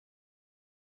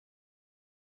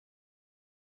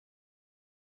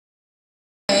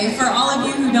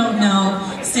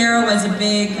there was a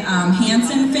big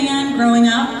Hanson fan growing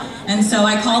up, and so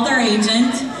I called their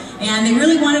agent, and they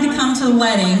really wanted to come to the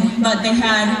wedding, but they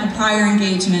had a prior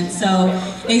engagement, so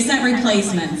they sent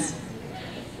replacements.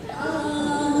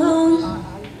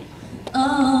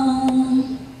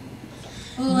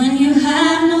 When you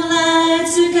have no light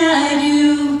to guide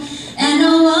you, and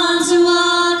no one to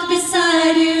walk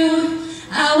beside you,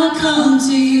 I will come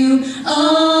to you,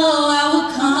 oh, I will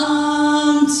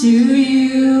come to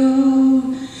you.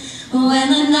 When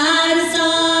the night is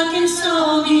dark and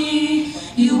stormy,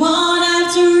 you won't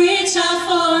have to reach out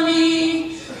for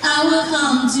me. I will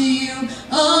come to you,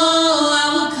 oh, I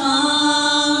will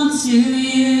come to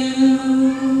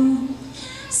you.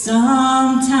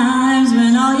 Sometimes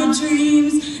when all your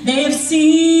dreams, they have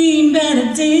seen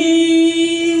better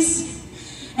days,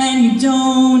 and you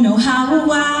don't know how or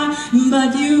why,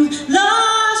 but you've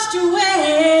lost your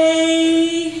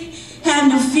way. Have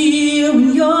no fear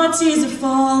when your tears are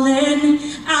falling.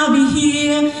 I'll be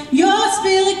here, your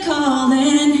spirit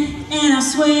calling, and I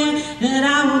swear that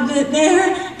I will be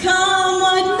there, come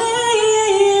what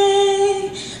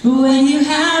may. When you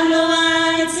have no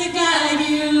light to guide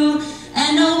you,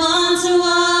 and no one to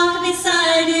walk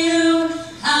beside you,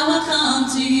 I will come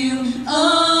to you,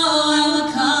 oh, I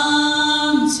will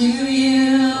come to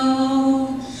you.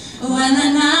 When the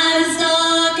night is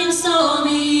dark and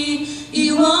stormy,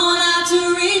 you won't have to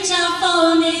reach out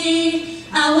for me.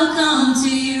 I will come to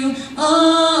you,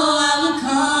 oh, I will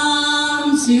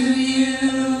come to you.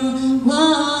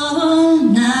 Whoa,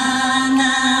 na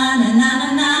na na na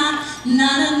na na na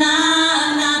na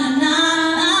na na na.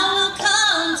 I will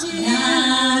come to you,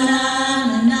 na na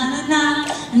na na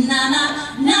na na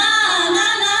na na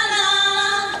na na.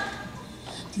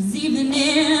 'Cause even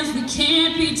if we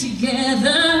can't be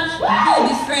together, we'll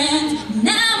be friends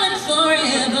now and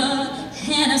forever.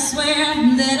 And I swear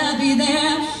that I'll be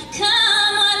there,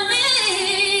 come on me.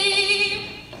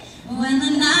 When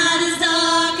the night is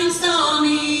dark and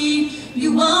stormy, you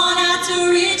won't have to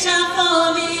reach out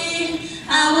for me.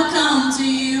 I will come to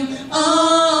you,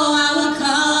 oh, I will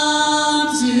come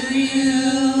to you.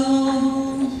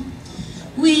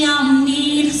 We all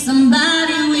need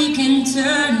somebody we can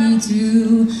turn to,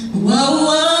 whoa,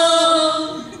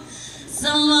 whoa.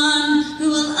 Someone who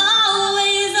will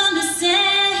always understand.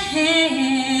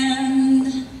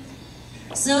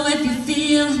 So if you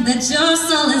feel that your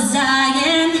soul is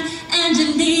dying, and you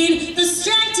need the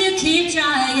strength to keep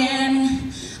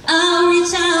trying, I'll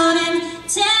reach out and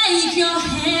take your